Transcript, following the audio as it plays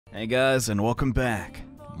Hey guys, and welcome back.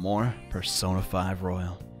 More Persona 5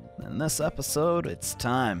 Royal. In this episode, it's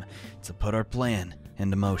time to put our plan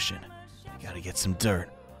into motion. We gotta get some dirt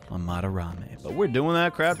on Madarame, but we're doing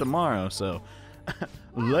that crap tomorrow, so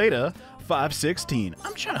later, 5/16.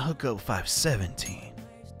 I'm trying to hook up 5/17.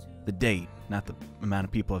 The date, not the amount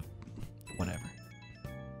of people whatever.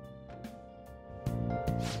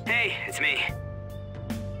 Hey, it's me.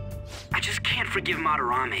 I just can't forgive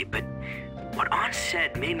Madarame, but what Ann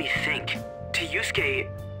said made me think. To Yusuke,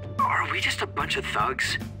 are we just a bunch of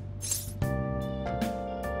thugs?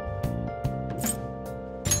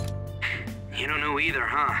 You don't know either,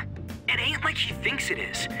 huh? It ain't like he thinks it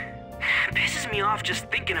is. It pisses me off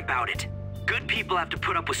just thinking about it. Good people have to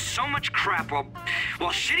put up with so much crap while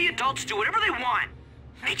shitty adults do whatever they want.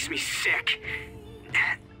 Makes me sick.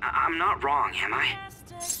 I'm not wrong, am I?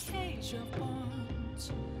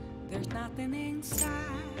 There's nothing inside.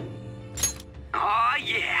 Aw,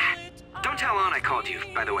 yeah. Don't tell Ann I called you,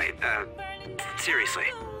 by the way. Seriously.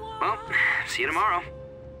 Well, see you tomorrow.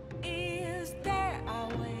 Is there a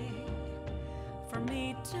way for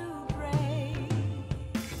me to break?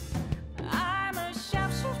 I'm a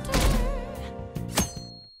sharpshooter.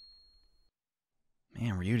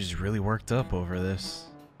 Man, Ryuji's really worked up over this.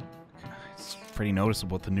 It's pretty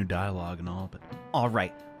noticeable with the new dialogue and all, but...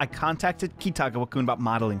 Alright, I contacted Kitagawa-kun about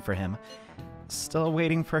modeling for him. Still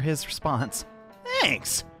waiting for his response.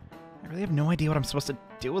 Thanks! I really have no idea what I'm supposed to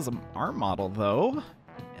do as an art model, though.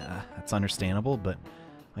 Yeah, that's understandable, but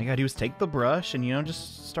all you gotta do is take the brush and,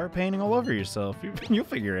 just start painting all over yourself. You'll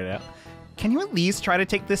figure it out. Can you at least try to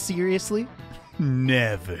take this seriously?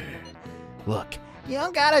 Never. Look, you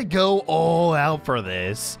don't gotta go all out for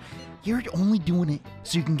this. You're only doing it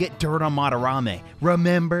so you can get dirt on Madarame,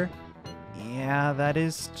 remember? Yeah, that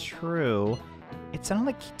is true. It sounded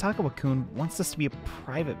like Kitagawa-kun wants this to be a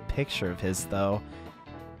private picture of his, though.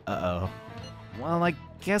 Uh-oh. Well, I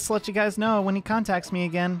guess I'll let you guys know when he contacts me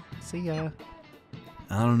again. See ya.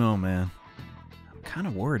 I don't know, man. I'm kind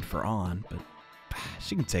of worried for Ann, but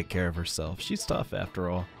she can take care of herself. She's tough, after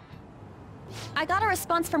all. I got a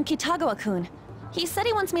response from Kitagawa-kun. He said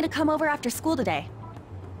he wants me to come over after school today.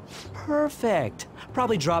 Perfect.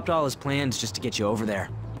 Probably dropped all his plans just to get you over there.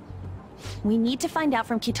 We need to find out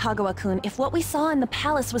from Kitagawa-kun if what we saw in the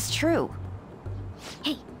palace was true.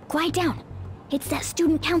 Hey, quiet down. It's that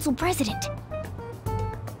student council president.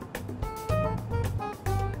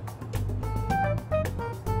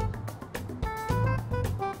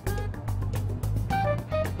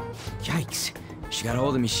 Yikes. She got a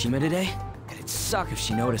hold of Mishima today? It'd suck if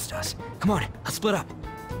she noticed us. Come on, let's split up.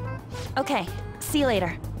 Okay, see you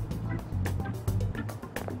later.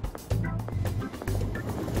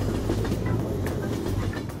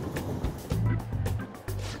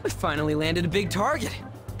 We finally landed a big target.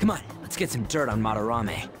 Come on, let's get some dirt on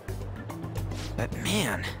Madarame. But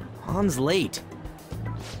man, Ann's late.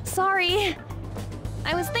 Sorry.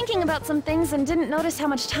 I was thinking about some things and didn't notice how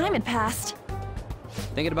much time had passed.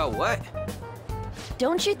 Thinking about what?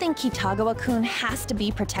 Don't you think Kitagawa-kun has to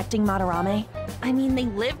be protecting Madarame? I mean, they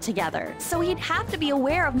live together, so he'd have to be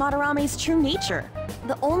aware of Madarame's true nature.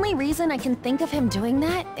 The only reason I can think of him doing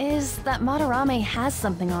that is that Madarame has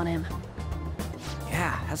something on him.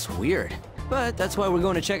 Yeah, that's weird. But that's why we're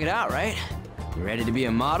going to check it out, right? You ready to be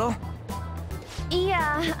a model?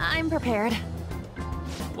 Yeah, I'm prepared.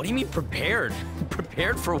 What do you mean prepared?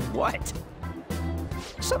 Prepared for what?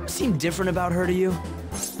 Something seemed different about her to you?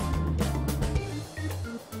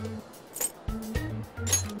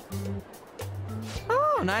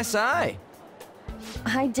 Oh, nice eye.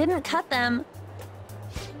 I didn't cut them.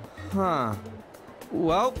 Huh.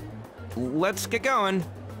 Well, let's get going.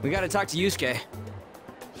 We gotta talk to Yusuke.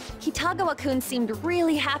 Kitagawa-kun seemed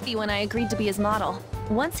really happy when I agreed to be his model.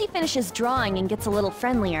 Once he finishes drawing and gets a little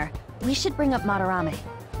friendlier, we should bring up Madarame.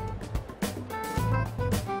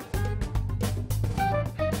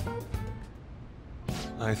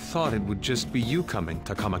 I thought it would just be you coming,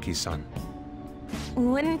 Takamaki-san.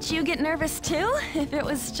 Wouldn't you get nervous too, if it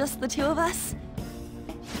was just the two of us?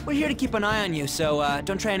 We're here to keep an eye on you, so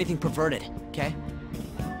don't try anything perverted, okay?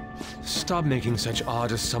 Stop making such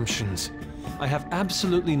odd assumptions. I have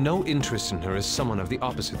absolutely no interest in her as someone of the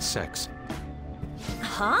opposite sex.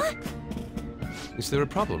 Huh? Is there a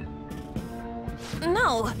problem?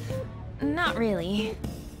 No, not really.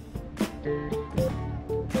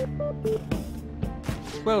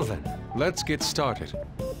 Well then, let's get started.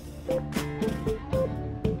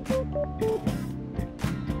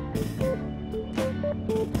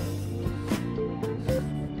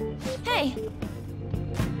 Hey!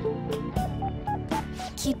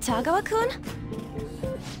 Kitagawa-kun?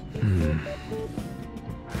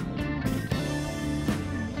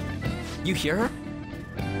 You hear her?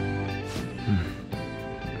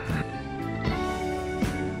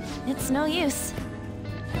 It's no use.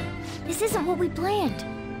 This isn't what we planned.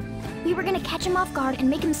 We were gonna catch him off guard and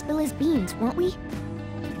make him spill his beans, weren't we?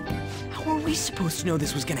 How were we supposed to know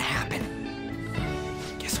this was gonna happen?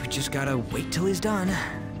 Guess we just gotta wait till he's done.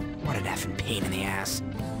 What an effing pain in the ass.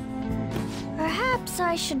 Perhaps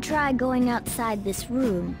I should try going outside this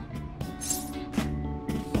room.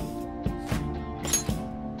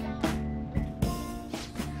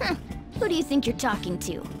 Who do you think you're talking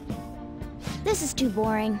to? This is too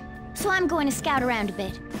boring, so I'm going to scout around a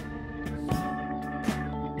bit.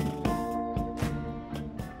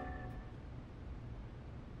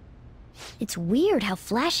 It's weird how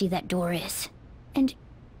flashy that door is. And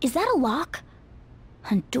is that a lock?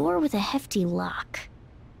 A door with a hefty lock.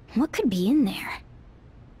 What could be in there?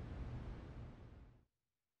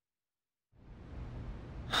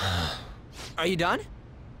 Are you done?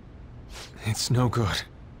 It's no good.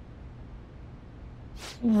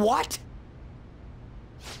 What?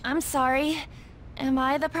 I'm sorry. Am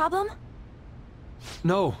I the problem?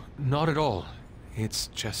 No, not at all. It's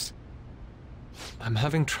just... I'm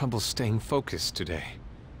having trouble staying focused today.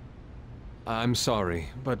 I'm sorry,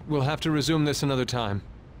 but we'll have to resume this another time.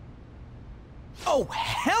 Oh,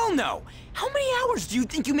 hell no! How many hours do you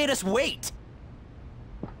think you made us wait?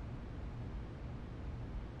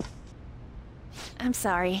 I'm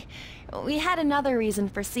sorry. We had another reason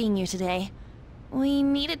for seeing you today. We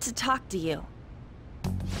needed to talk to you.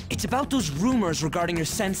 It's about those rumors regarding your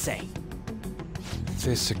sensei.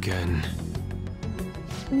 This again.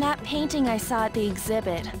 That painting I saw at the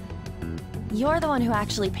exhibit. You're the one who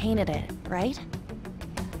actually painted it, right?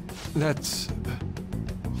 That's...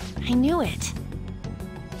 I knew it.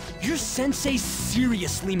 Your sensei's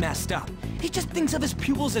seriously messed up. He just thinks of his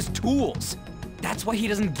pupils as tools. That's why he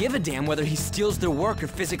doesn't give a damn whether he steals their work or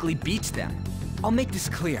physically beats them. I'll make this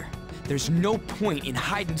clear. There's no point in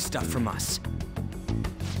hiding stuff from us.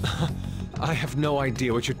 I have no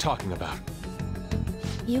idea what you're talking about.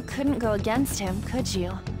 You couldn't go against him, could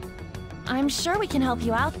you? I'm sure we can help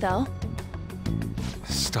you out, though.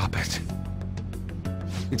 Stop it.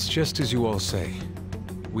 It's just as you all say.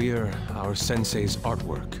 We're our sensei's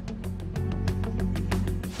artwork.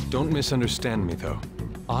 Don't misunderstand me, though.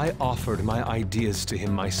 I offered my ideas to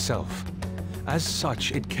him myself. As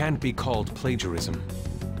such, it can't be called plagiarism.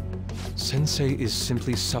 Sensei is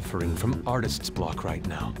simply suffering from artist's block right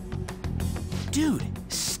now. Dude,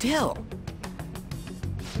 still.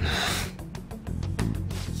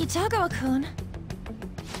 Kitagawa-kun.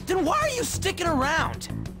 Then why are you sticking around?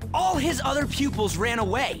 All his other pupils ran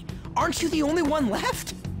away. Aren't you the only one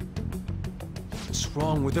left? What's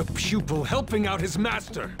wrong with a pupil helping out his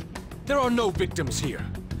master? There are no victims here.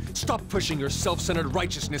 Stop pushing your self-centered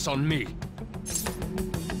righteousness on me.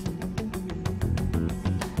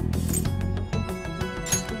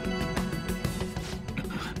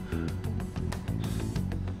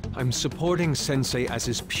 I'm supporting Sensei as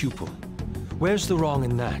his pupil. Where's the wrong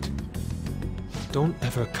in that? Don't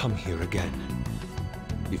ever come here again.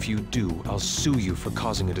 If you do, I'll sue you for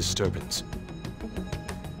causing a disturbance.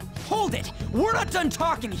 Hold it! We're not done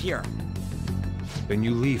talking here! Then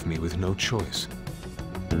you leave me with no choice.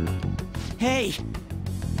 Hey!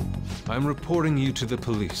 I'm reporting you to the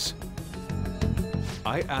police.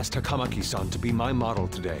 I asked Takamaki-san to be my model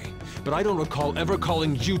today, but I don't recall ever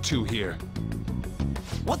calling you two here.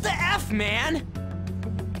 What the F, man?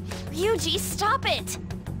 Ryuji, stop it!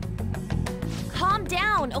 Calm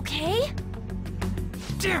down, okay?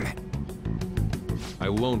 Damn it! I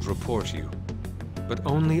won't report you, but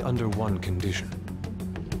only under one condition.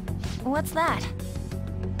 What's that?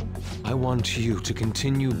 I want you to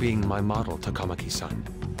continue being my model, Takamaki-san.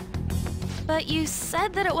 But you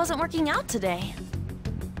said that it wasn't working out today.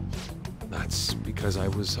 That's because I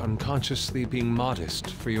was unconsciously being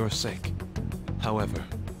modest for your sake. However,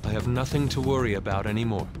 I have nothing to worry about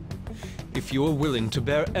anymore. If you're willing to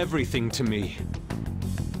bear everything to me,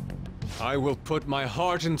 I will put my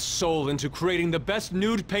heart and soul into creating the best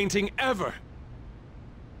nude painting ever!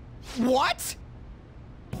 What?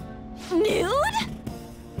 Nude?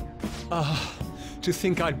 To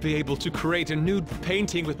think I'd be able to create a nude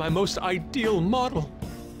painting with my most ideal model.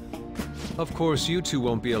 Of course, you two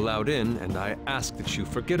won't be allowed in, and I ask that you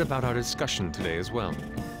forget about our discussion today as well.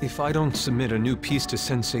 If I don't submit a new piece to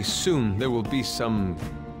Sensei soon, there will be some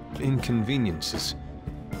inconveniences.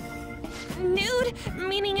 Nude?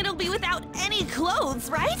 Meaning it'll be without any clothes,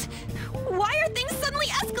 right? Why are things suddenly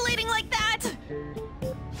escalating like that?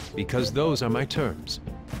 Because those are my terms.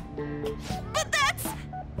 But that's...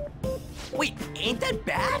 Wait, ain't that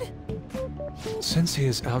bad? Sensei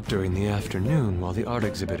is out during the afternoon while the art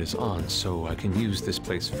exhibit is on, so I can use this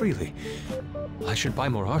place freely. I should buy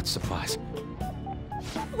more art supplies.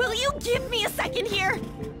 Will you give me a second here?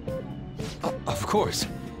 Of course.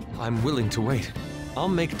 I'm willing to wait. I'll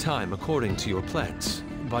make time according to your plans,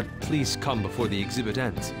 but please come before the exhibit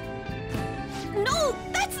ends. No,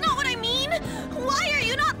 that's not what I mean! Why are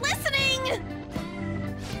you not listening?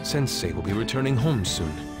 Sensei will be returning home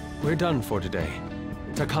soon. We're done for today.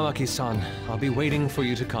 Takamaki-san, I'll be waiting for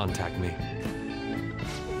you to contact me.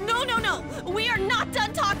 No, no, no! We are not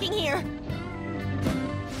done talking here!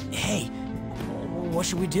 Hey, what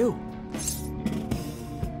should we do?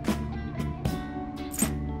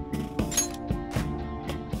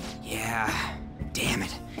 Yeah, damn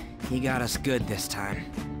it. He got us good this time.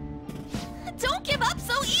 Don't give up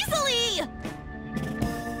so easily!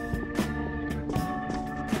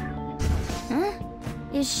 Huh?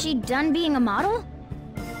 Is she done being a model?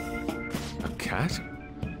 A cat?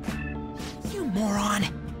 You moron.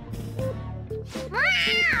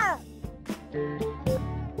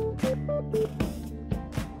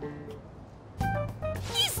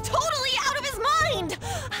 He's totally out of his mind!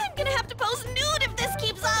 I'm gonna have to pose nude if this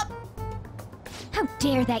keeps up! How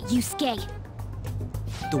dare that, Yusuke?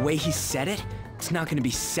 The way he said it, it's not gonna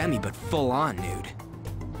be semi, but full-on nude.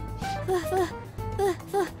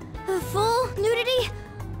 Full nudity?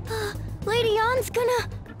 Lady Ann's gonna...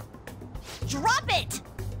 Drop it!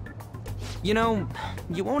 You know,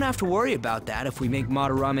 you won't have to worry about that if we make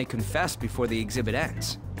Madarame confess before the exhibit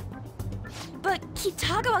ends. But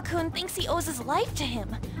Kitagawa-kun thinks he owes his life to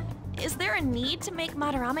him. Is there a need to make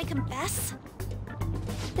Madarame confess?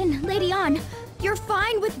 Then, Lady Ann, you're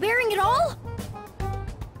fine with bearing it all?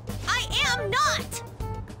 I am not!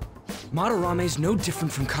 Madarame's no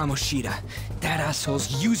different from Kamoshida. That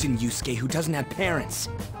asshole's using Yusuke who doesn't have parents.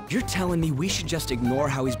 You're telling me we should just ignore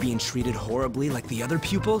how he's being treated horribly like the other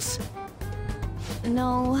pupils?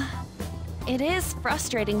 No. It is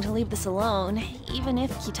frustrating to leave this alone, even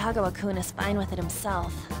if Kitagawa-kun is fine with it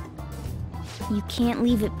himself. You can't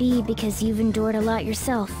leave it be because you've endured a lot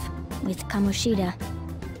yourself, with Kamoshida.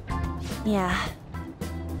 Yeah.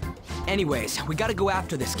 Anyways, we gotta go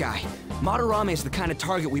after this guy. Madarame's the kind of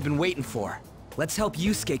target we've been waiting for. Let's help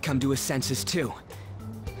Yusuke come to his senses too.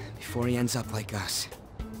 Before he ends up like us.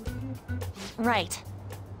 Right.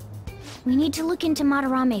 We need to look into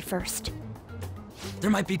Madarame first.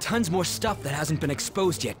 There might be tons more stuff that hasn't been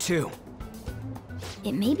exposed yet too.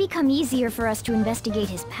 It may become easier for us to investigate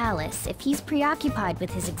his palace if he's preoccupied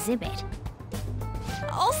with his exhibit.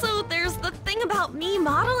 Also, there's the thing about me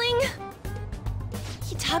modeling.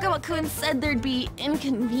 Kitagawa-kun said there'd be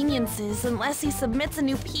inconveniences unless he submits a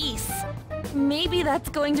new piece. Maybe that's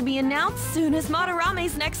going to be announced soon as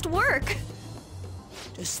Madarame's next work.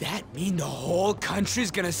 Does that mean the whole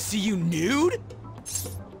country's gonna see you nude?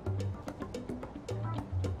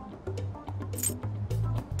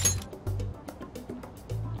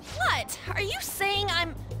 What? Are you saying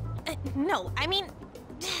I'm... no, I mean,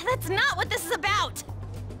 that's not what this is about!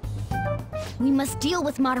 We must deal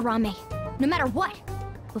with Madarame, no matter what,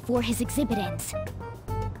 before his exhibit ends.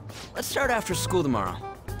 Let's start after school tomorrow.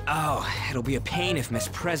 Oh, it'll be a pain if Miss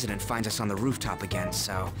President finds us on the rooftop again,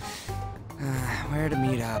 so... where to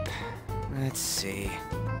meet up? Let's see...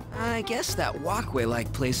 I guess that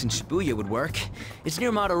walkway-like place in Shibuya would work. It's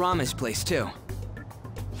near Madarame's place, too.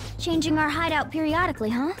 Changing our hideout periodically,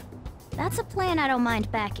 huh? That's a plan I don't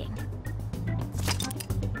mind backing.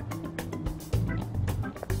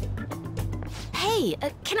 Hey,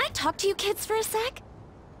 can I talk to you kids for a sec?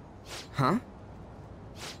 Huh?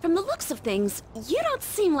 From the looks of things, you don't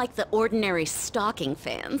seem like the ordinary stalking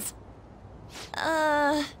fans.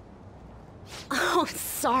 Oh,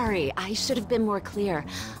 sorry. I should have been more clear.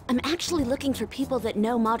 I'm actually looking for people that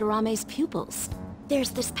know Madarame's pupils. There's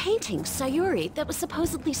this painting, Sayuri, that was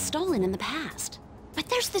supposedly stolen in the past. But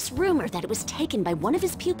there's this rumor that it was taken by one of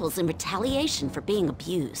his pupils in retaliation for being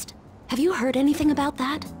abused. Have you heard anything about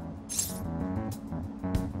that?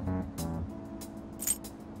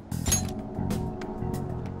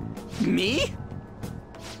 Me?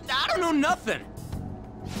 I don't know nothing!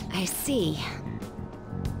 I see.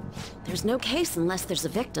 There's no case unless there's a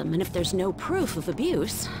victim, and if there's no proof of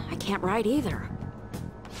abuse, I can't write either.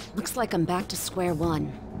 Looks like I'm back to square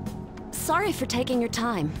one. Sorry for taking your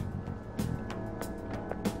time.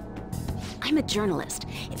 I'm a journalist.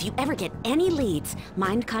 If you ever get any leads,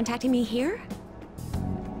 mind contacting me here?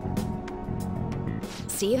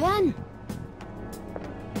 See you then.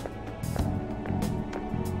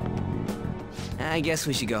 I guess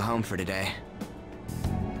we should go home for today.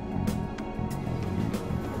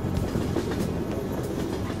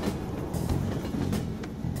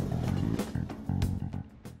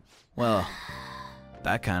 Well,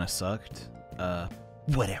 that kind of sucked.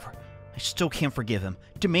 Whatever. I still can't forgive him.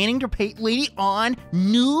 Demanding to paint Lady on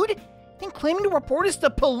nude? Then claiming to report us to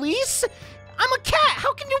police? I'm a cat!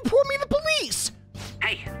 How can you report me to the police?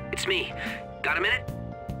 Hey, it's me. Got a minute?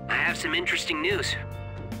 I have some interesting news.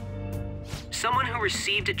 Someone who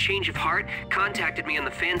received a change of heart contacted me on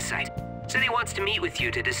the fan site. Said he wants to meet with you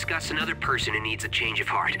to discuss another person who needs a change of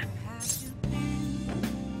heart.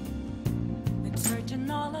 Been searching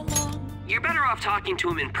all along. You're better off talking to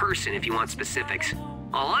him in person if you want specifics.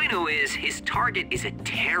 All I know is his target is a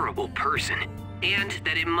terrible person, and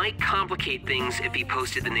that it might complicate things if he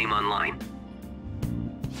posted the name online.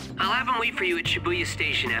 I'll have him wait for you at Shibuya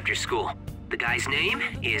Station after school. The guy's name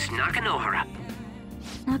is Nakanohara.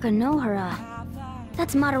 Nakanohara.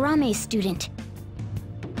 That's Madarame's student.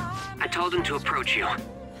 I told him to approach you.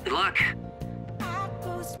 Good luck.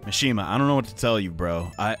 Mishima, I don't know what to tell you,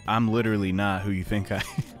 bro. I'm literally not who you think I...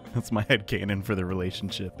 That's my headcanon for the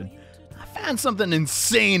relationship, and I found something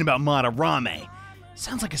insane about Madarame.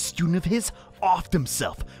 Sounds like a student of his offed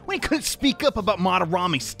himself when he couldn't speak up about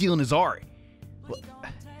Madarame stealing his art. Well,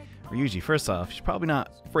 Ryuji, first off, you should probably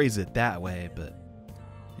not phrase it that way, but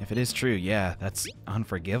if it is true, yeah, that's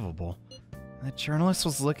unforgivable. The journalist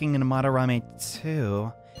was looking into Madarame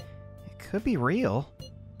too. It could be real.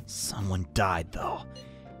 Someone died, though.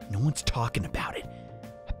 No one's talking about it.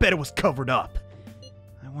 I bet it was covered up.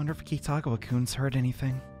 I wonder if Kitagawa-kun's heard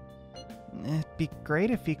anything. It'd be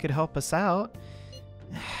great if he could help us out.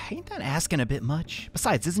 Ain't that asking a bit much?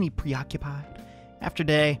 Besides, isn't he preoccupied? After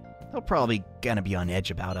day, he'll probably gonna be on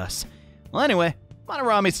edge about us. Well, anyway,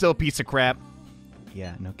 Madarame's still a piece of crap.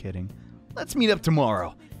 Yeah, no kidding. Let's meet up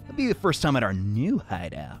tomorrow. It'll be the first time at our new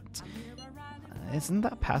hideout. Isn't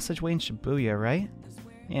that passageway in Shibuya, right?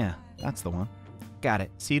 Yeah, that's the one. Got it.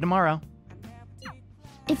 See you tomorrow.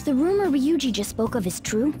 If the rumor Ryuji just spoke of is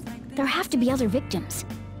true, there have to be other victims.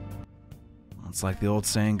 Well, it's like the old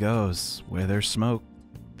saying goes, where there's smoke,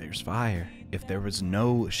 there's fire. If there was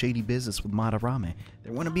no shady business with Madarame,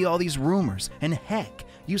 there wouldn't be all these rumors. And heck,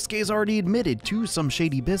 Yusuke's already admitted to some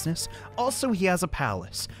shady business. Also, he has a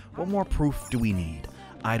palace. What more proof do we need?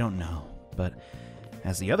 I don't know. But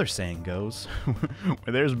as the other saying goes,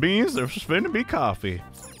 where there's beans, there's finna be coffee.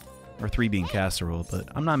 Or 3-bean casserole, but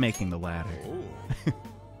I'm not making the latter.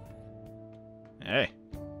 Hey,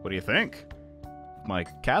 what do you think? My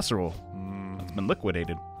casserole, it's been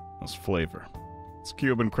liquidated. What's flavor? It's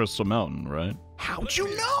Cuban Crystal Mountain, right? How'd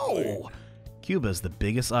you know? Cuba is the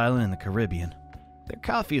biggest island in the Caribbean. Their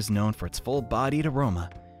coffee is known for its full-bodied aroma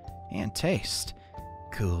and taste.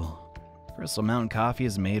 Cool. Crystal Mountain coffee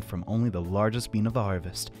is made from only the largest bean of the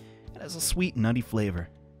harvest. It has a sweet, nutty flavor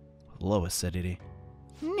with low acidity.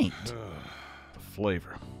 Neat. The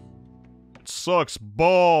flavor. It sucks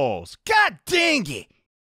balls. God dang it!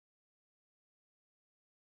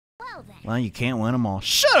 Well, you can't win them all.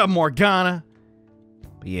 Shut up, Morgana!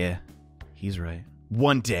 But yeah, he's right.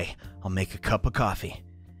 One day, I'll make a cup of coffee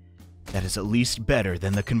that is at least better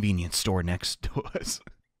than the convenience store next to us.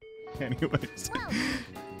 Anyways.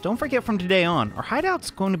 Don't forget, from today on, our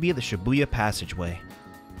hideout's going to be at the Shibuya Passageway.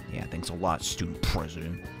 Yeah, thanks a lot, student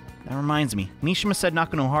president. That reminds me, Mishima said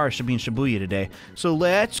Nakanohara should be in Shibuya today, so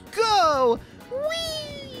let's go!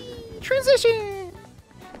 Whee! Transition!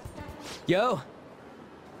 Yo!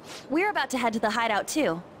 We're about to head to the hideout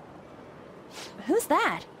too. Who's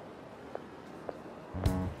that?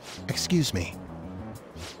 Excuse me.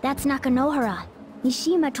 That's Nakanohara.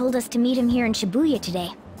 Mishima told us to meet him here in Shibuya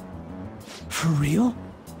today. For real?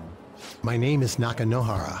 My name is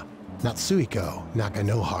Nakanohara. Natsuhiko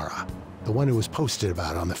Nakanohara. The one who was posted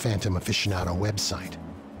about on the Phantom Aficionado website.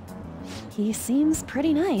 He seems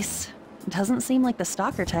pretty nice. Doesn't seem like the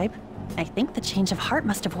stalker type. I think the change of heart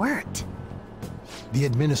must have worked. The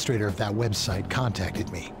administrator of that website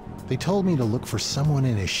contacted me. They told me to look for someone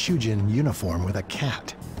in a Shujin uniform with a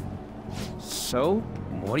cat. So,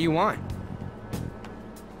 what do you want?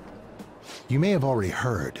 You may have already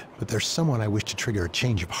heard, but there's someone I wish to trigger a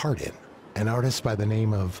change of heart in. An artist by the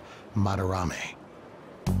name of Madarame.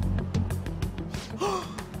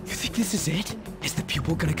 You think this is it? Is the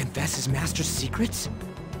pupil gonna confess his master's secrets?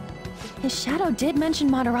 His shadow did mention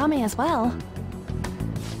Madarame as well.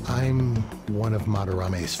 I'm one of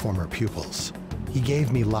Madarame's former pupils. He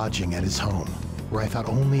gave me lodging at his home, where I thought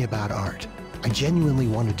only about art. I genuinely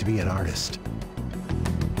wanted to be an artist.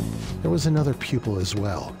 There was another pupil as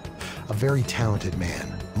well, a very talented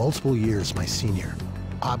man, multiple years my senior.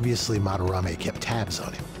 Obviously, Madarame kept tabs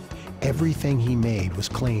on him. Everything he made was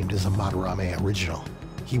claimed as a Madarame original.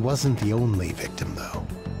 He wasn't the only victim, though.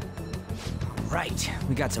 Right,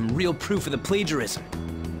 we got some real proof of the plagiarism.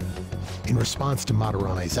 In response to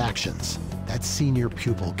Madarame's actions, that senior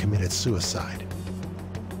pupil committed suicide.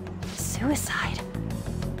 Suicide?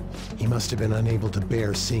 He must have been unable to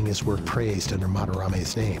bear seeing his work praised under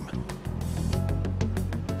Madarame's name.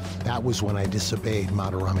 That was when I disobeyed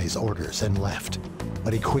Madarame's orders and left.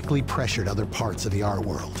 But he quickly pressured other parts of the art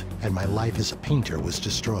world, and my life as a painter was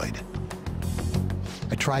destroyed.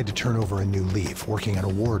 I tried to turn over a new leaf, working at a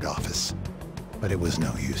ward office, but it was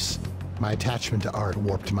no use. My attachment to art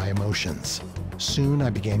warped my emotions. Soon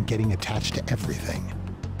I began getting attached to everything.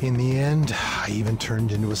 In the end, I even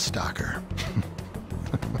turned into a stalker.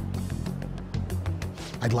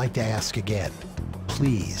 I'd like to ask again,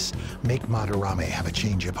 please make Madarame have a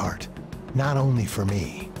change of heart. Not only for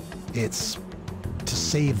me, it's to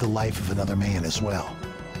save the life of another man as well.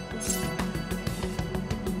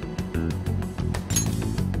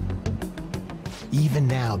 Even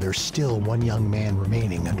now, there's still one young man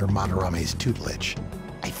remaining under Madarame's tutelage.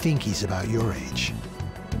 I think he's about your age.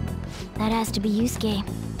 That has to be Yusuke.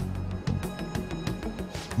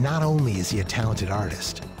 Not only is he a talented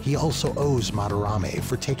artist, he also owes Madarame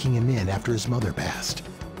for taking him in after his mother passed.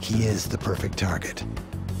 He is the perfect target.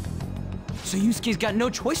 So Yusuke's got no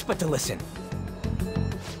choice but to listen.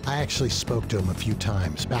 I actually spoke to him a few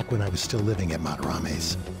times back when I was still living at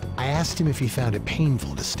Madarame's. I asked him if he found it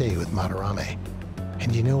painful to stay with Madarame.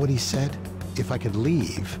 And you know what he said? If I could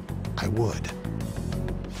leave, I would.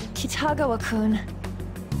 Kitagawa-kun.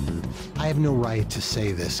 I have no right to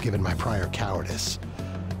say this given my prior cowardice,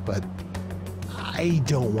 but I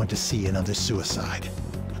don't want to see another suicide.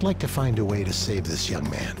 I'd like to find a way to save this young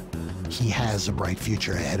man. He has a bright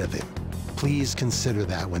future ahead of him. Please consider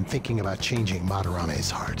that when thinking about changing Madarame's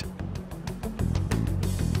heart.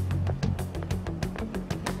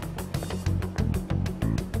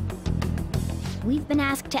 We've been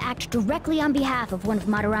asked to act directly on behalf of one of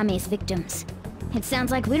Madarame's victims. It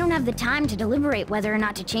sounds like we don't have the time to deliberate whether or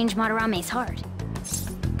not to change Madarame's heart.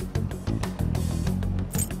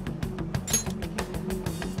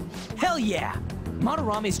 Hell yeah!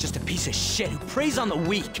 Madarame's just a piece of shit who preys on the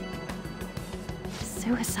weak.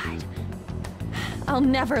 Suicide. I'll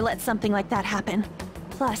never let something like that happen.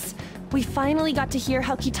 Plus, we finally got to hear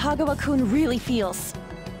how Kitagawa-kun really feels.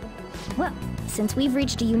 Well, since we've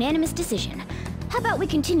reached a unanimous decision, how about we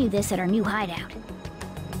continue this at our new hideout?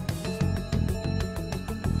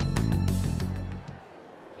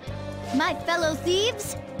 My fellow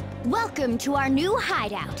thieves, welcome to our new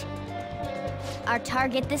hideout. Our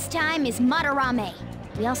target this time is Madarame.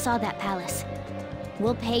 We all saw that palace.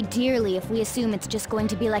 We'll pay dearly if we assume it's just going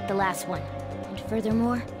to be like the last one. And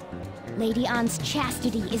furthermore, Lady Ann's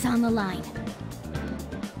chastity is on the line.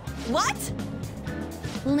 What?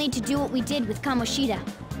 We'll need to do what we did with Kamoshida.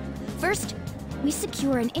 First, we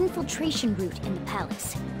secure an infiltration route in the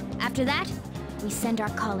palace. After that, we send our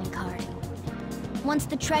calling card. Once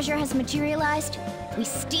the treasure has materialized, we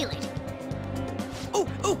steal it.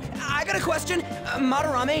 Oh, I got a question.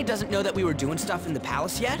 Madarame doesn't know that we were doing stuff in the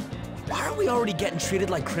palace yet? Why are we already getting treated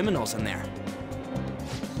like criminals in there?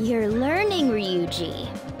 You're learning,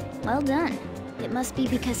 Ryuji. Well done. It must be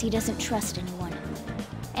because he doesn't trust anyone.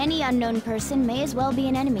 Any unknown person may as well be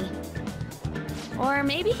an enemy. Or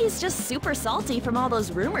maybe he's just super salty from all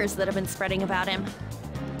those rumors that have been spreading about him.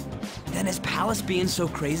 Then his palace being so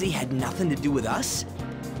crazy had nothing to do with us?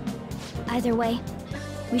 Either way,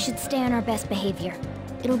 we should stay on our best behavior.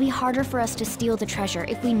 It'll be harder for us to steal the treasure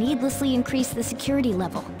if we needlessly increase the security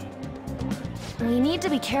level. We need to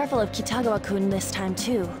be careful of Kitagawa-kun this time,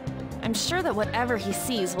 too. I'm sure that whatever he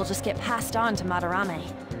sees will just get passed on to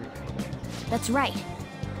Madarame. That's right.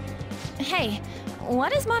 Hey,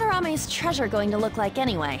 what is Madarame's treasure going to look like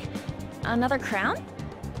anyway? Another crown?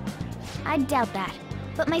 I doubt that,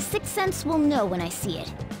 but my sixth sense will know when I see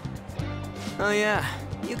it. Oh yeah,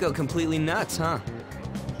 you go completely nuts, huh?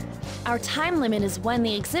 Our time limit is when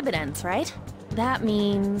the exhibit ends, right? That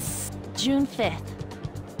means June 5th.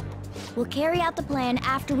 We'll carry out the plan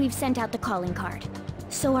after we've sent out the calling card.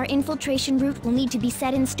 So our infiltration route will need to be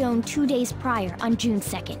set in stone 2 days prior on June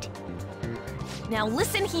 2nd. Now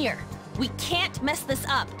listen here. We can't mess this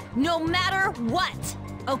up, no matter what,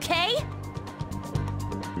 okay?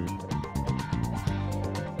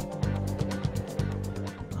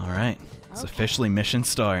 All right, it's officially mission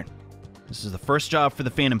start. This is the first job for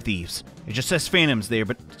the Phantom Thieves. It just says Phantoms there,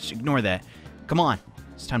 but just ignore that. Come on,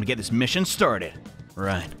 it's time to get this mission started.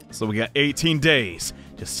 Right, so we got 18 days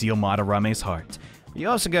to steal Madarame's heart. You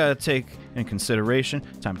also gotta take in consideration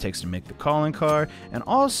time it takes to make the calling card, and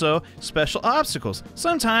also special obstacles.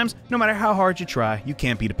 Sometimes, no matter how hard you try, you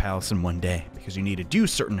can't beat a palace in one day, because you need to do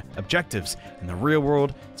certain objectives in the real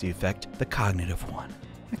world to affect the cognitive one.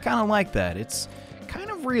 I kinda like that. It's kind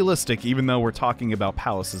of of realistic, even though we're talking about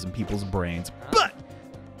palaces and people's brains. But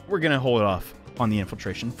we're gonna hold off on the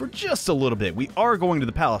infiltration for just a little bit. We are going to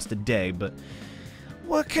the palace today, but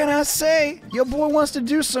what can I say? Your boy wants to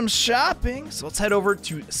do some shopping. So let's head over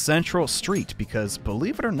to Central Street because,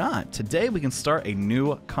 believe it or not, today we can start a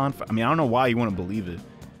new I mean, I don't know why you wouldn't believe it.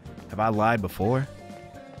 Have I lied before?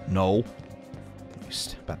 No.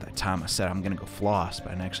 About that time I said I'm gonna go floss,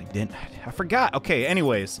 but I actually didn't. I forgot. Okay,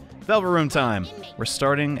 anyways, Velvet Room time. We're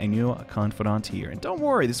starting a new confidant here. And don't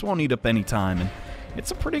worry, this won't eat up any time. And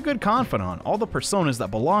it's a pretty good confidant. All the personas that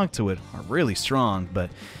belong to it are really strong, but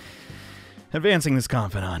advancing this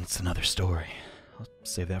confidant, it's another story. I'll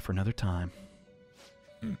save that for another time.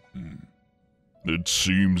 It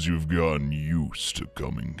seems you've gotten used to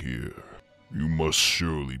coming here. You must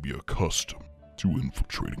surely be accustomed to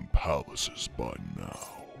infiltrating palaces by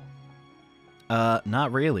now.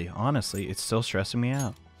 Not really. Honestly, it's still stressing me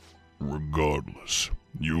out. Regardless,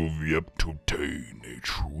 you've yet to attain a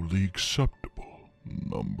truly acceptable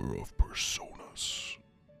number of personas.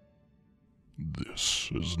 This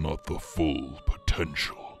is not the full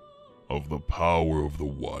potential of the power of the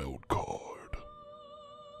wild card.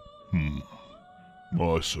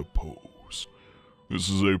 I suppose this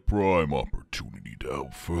is a prime opportunity to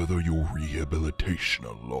help further your rehabilitation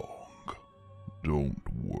along. Don't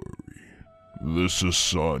worry, this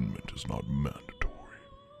assignment is not mandatory.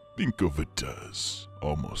 Think of it as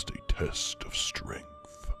almost a test of strength.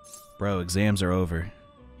 Bro, exams are over.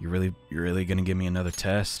 You're really gonna give me another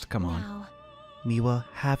test? Come on. Now, We will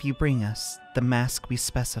have you bring us the mask we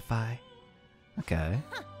specify. Okay.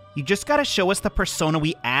 You just gotta show us the persona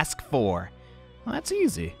we ask for. Well, that's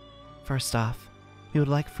easy. First off, we would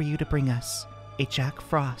like for you to bring us a Jack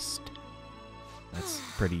Frost. That's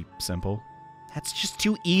pretty simple. That's just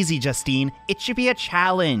too easy, Justine. It should be a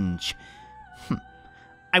challenge.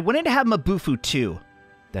 I wanted to have Mabufu too.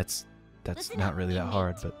 That's not really that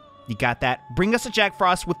hard, but you got that? Bring us a Jack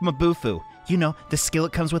Frost with Mabufu. You know, the skill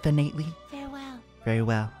it comes with innately. farewell. Very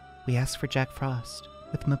well. We ask for Jack Frost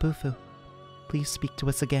with Mabufu. Please speak to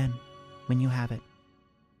us again when you have it.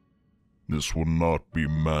 This will not be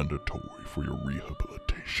mandatory for your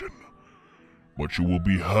rehabilitation, but you will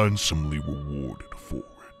be handsomely rewarded for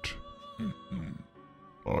it.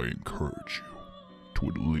 I encourage you to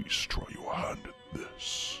at least try your hand at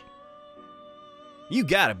this. You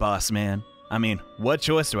got it, boss man. I mean, what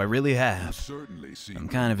choice do I really have? I'm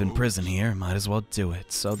kind of in prison here, might as well do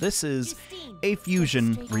it. So this is a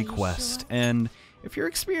fusion request, and if you're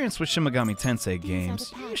experienced with Shin Megami Tensei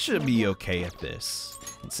games, you should be okay at this.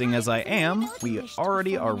 And seeing as I am, we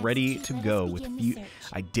already are ready to go with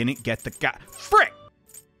I didn't get the guy. Frick!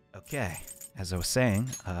 Okay, as I was saying,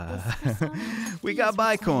 we got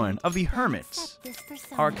Bicorn of the Hermit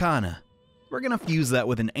Arcana. We're gonna fuse that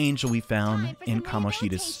with an angel we found in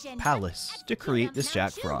Kamoshida's palace to create this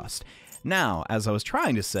Jack Frost. Now, as I was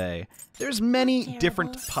trying to say, there's many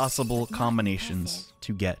different possible combinations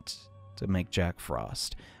to get to make Jack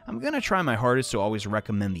Frost. I'm gonna try my hardest to always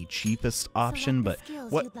recommend the cheapest option, but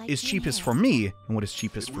what is cheapest for me and what is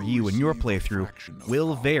cheapest for you in your playthrough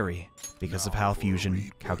will vary because of how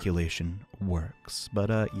fusion calculation works.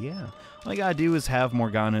 But yeah, all I gotta do is have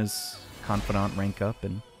Morgana's Confidant rank up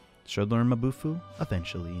and should learn Mabufu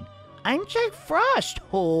eventually. I'm Jack Frost,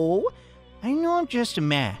 ho! I know I'm just a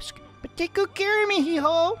mask, but take good care of me,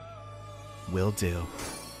 hee-ho! Will do.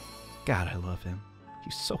 God, I love him.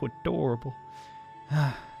 He's so adorable.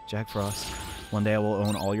 Jack Frost. One day I will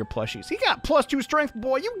own all your plushies. He got +2 strength,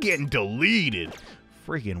 boy. You getting deleted.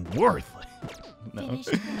 Freaking worthless. No.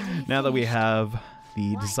 Now that we have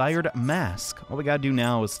the desired mask, all we gotta do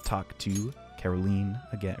now is talk to Caroline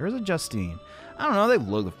again. Or is it Justine? I don't know. They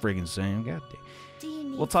look the freaking same. God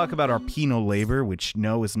damn. We'll talk about our penal labor, which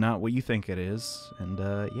no is not what you think it is. And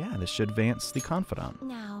yeah, this should advance the confidant.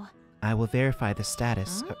 Now, I will verify the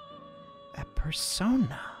status. A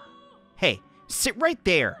persona. Hey, sit right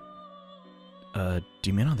there. Do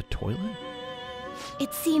you mean on the toilet?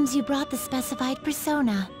 It seems you brought the specified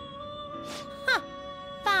persona. Huh.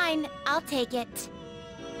 Fine, I'll take it.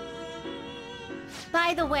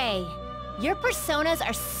 By the way, your personas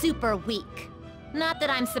are super weak. Not that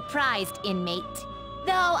I'm surprised, inmate.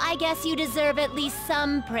 Though I guess you deserve at least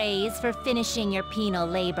some praise for finishing your penal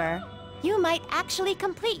labor. You might actually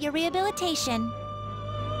complete your rehabilitation.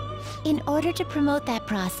 In order to promote that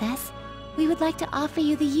process, we would like to offer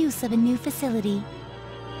you the use of a new facility.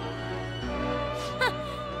 Huh.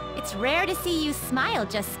 It's rare to see you smile,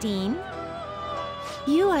 Justine.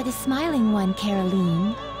 You are the smiling one,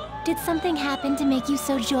 Caroline. Did something happen to make you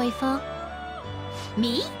so joyful?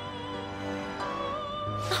 Me?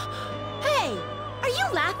 Hey! Are you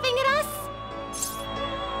laughing at us?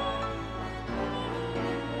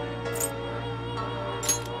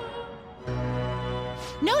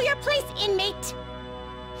 your place, inmate!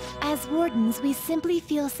 As wardens, we simply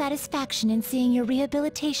feel satisfaction in seeing your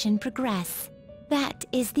rehabilitation progress. That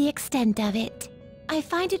is the extent of it. I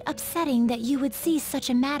find it upsetting that you would see such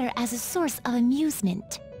a matter as a source of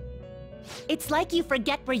amusement. It's like you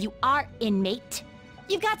forget where you are, inmate.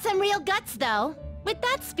 You've got some real guts, though. With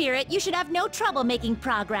that spirit, you should have no trouble making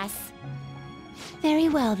progress. Very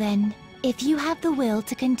well, then. If you have the will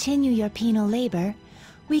to continue your penal labor,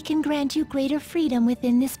 we can grant you greater freedom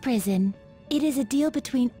within this prison. It is a deal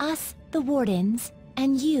between us, the wardens,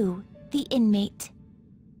 and you, the inmate.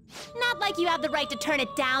 Not like you have the right to turn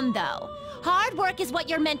it down, though. Hard work is what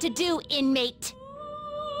you're meant to do, inmate.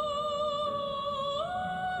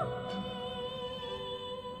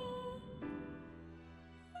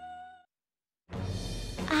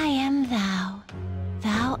 I am thou.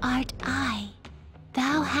 Thou art I.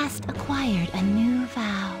 Thou hast acquired a new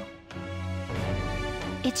vow.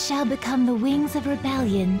 It shall become the wings of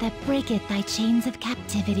rebellion that breaketh thy chains of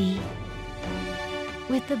captivity.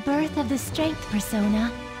 With the birth of the strength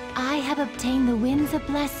persona, I have obtained the winds of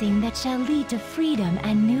blessing that shall lead to freedom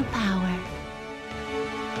and new power.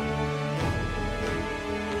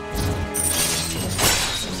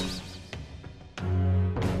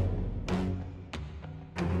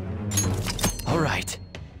 All right.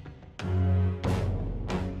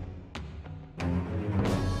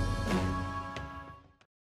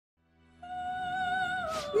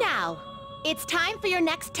 Now, it's time for your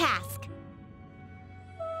next task.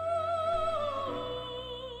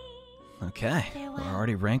 Okay, we're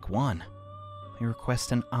already rank 1. We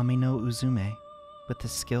request an Amino Uzume with the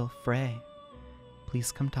skill Frey.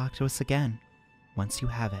 Please come talk to us again once you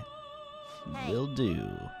have it. Will do.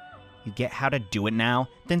 You get how to do it now?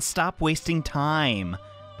 Then stop wasting time.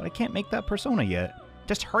 But I can't make that persona yet.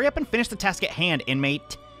 Just hurry up and finish the task at hand,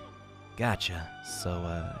 inmate. Gotcha. So,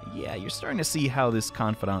 yeah, you're starting to see how this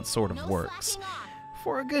confidant sort of works.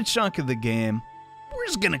 For a good chunk of the game, we're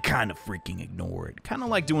just gonna kind of freaking ignore it. Kind of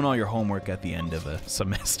like doing all your homework at the end of a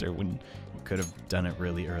semester when you could have done it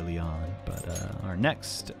really early on. But our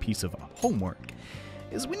next piece of homework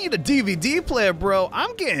is we need a DVD player, bro.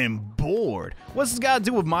 I'm getting bored. What's this got to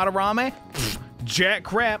do with Madarame? Jack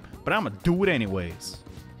crap, but I'm gonna do it anyways.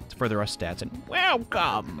 To further our stats and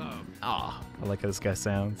welcome. Ah, I like how this guy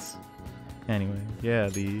sounds. Anyway, yeah,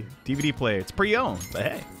 the DVD player, it's pre-owned, but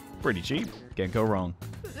hey, pretty cheap. Can't go wrong.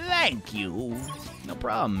 Thank you. No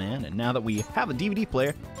problem, man. And now that we have a DVD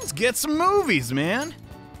player, let's get some movies, man.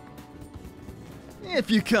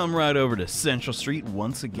 If you come right over to Central Street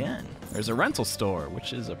once again, there's a rental store,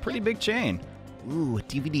 which is a pretty big chain. Ooh, a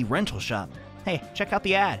DVD rental shop. Hey, check out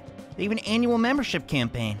the ad. They have an annual membership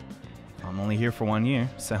campaign. I'm only here for 1 year.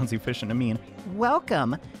 Sounds efficient to me.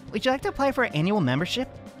 Welcome. Would you like to apply for an annual membership?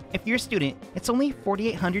 If you're a student, it's only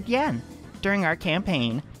 4,800 yen. During our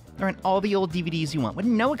campaign, rent all the old DVDs you want with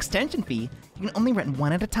no extension fee. You can only rent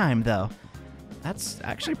one at a time, though. That's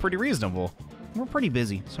actually pretty reasonable. We're pretty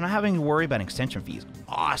busy, so not having to worry about extension fees.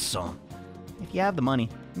 Awesome. If you have the money,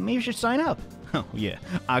 maybe you should sign up. Oh, yeah,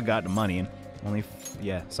 I got the money and only,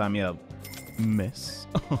 yeah, sign me up, miss.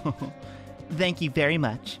 Thank you very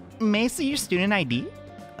much. May I see your student ID?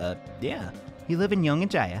 Yeah. You live in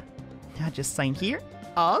Yongajaya. Now just sign here.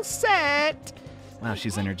 All set. Wow,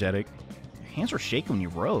 she's energetic. Your hands were shaking when you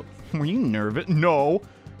wrote. Were you nervous? No.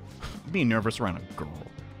 Being nervous around a girl.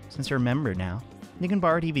 Since you're a member now, you can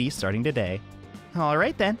borrow DVD starting today. All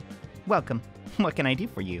right then. Welcome. What can I do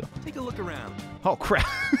for you? Take a look around. Oh crap,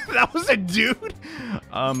 that was a dude?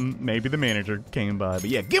 Maybe the manager came by, but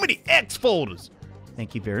yeah, give me the X folders.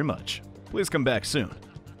 Thank you very much. Please come back soon.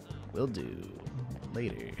 Will do.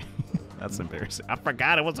 Later. That's embarrassing. I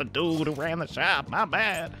forgot it was a dude who ran the shop, my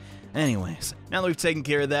bad. Anyways, now that we've taken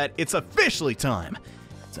care of that, it's officially time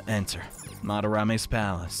to enter Madarame's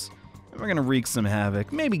palace. And we're gonna wreak some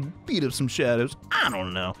havoc, maybe beat up some shadows, I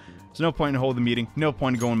don't know. There's no point in holding the meeting, no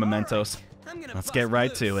point in going mementos. Let's get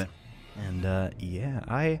right to it. And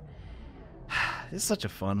yeah, this is such a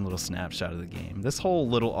fun little snapshot of the game. This whole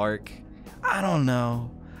little arc, I don't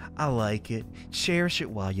know. I like it. Cherish it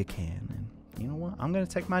while you can. And you know what? I'm gonna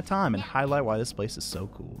take my time and highlight why this place is so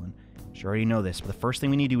cool. And you already know this, but the first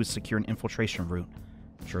thing we need to do is secure an infiltration route.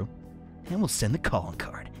 True. And we'll send the calling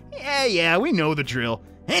card. Yeah, we know the drill.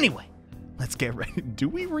 Anyway, let's get ready. Do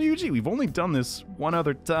we, Ryuji? We've only done this one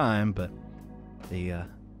other time, but the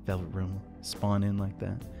Velvet Room will spawn in like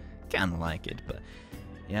that. Kinda like it, but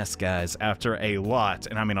yes, guys, after a lot,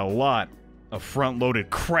 and I mean a lot, of front-loaded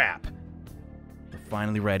crap, we're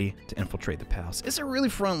finally ready to infiltrate the palace. Is it really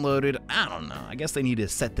front-loaded? I don't know. I guess they need to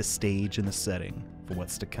set the stage and the setting for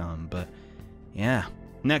what's to come, but yeah,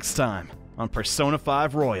 next time on Persona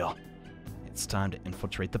 5 Royal, It's time to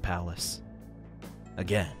infiltrate the palace.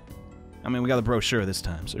 Again. I mean, we got the brochure this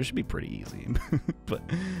time, so it should be pretty easy. But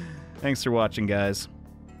thanks for watching, guys,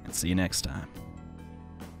 and see you next time.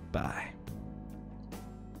 Bye.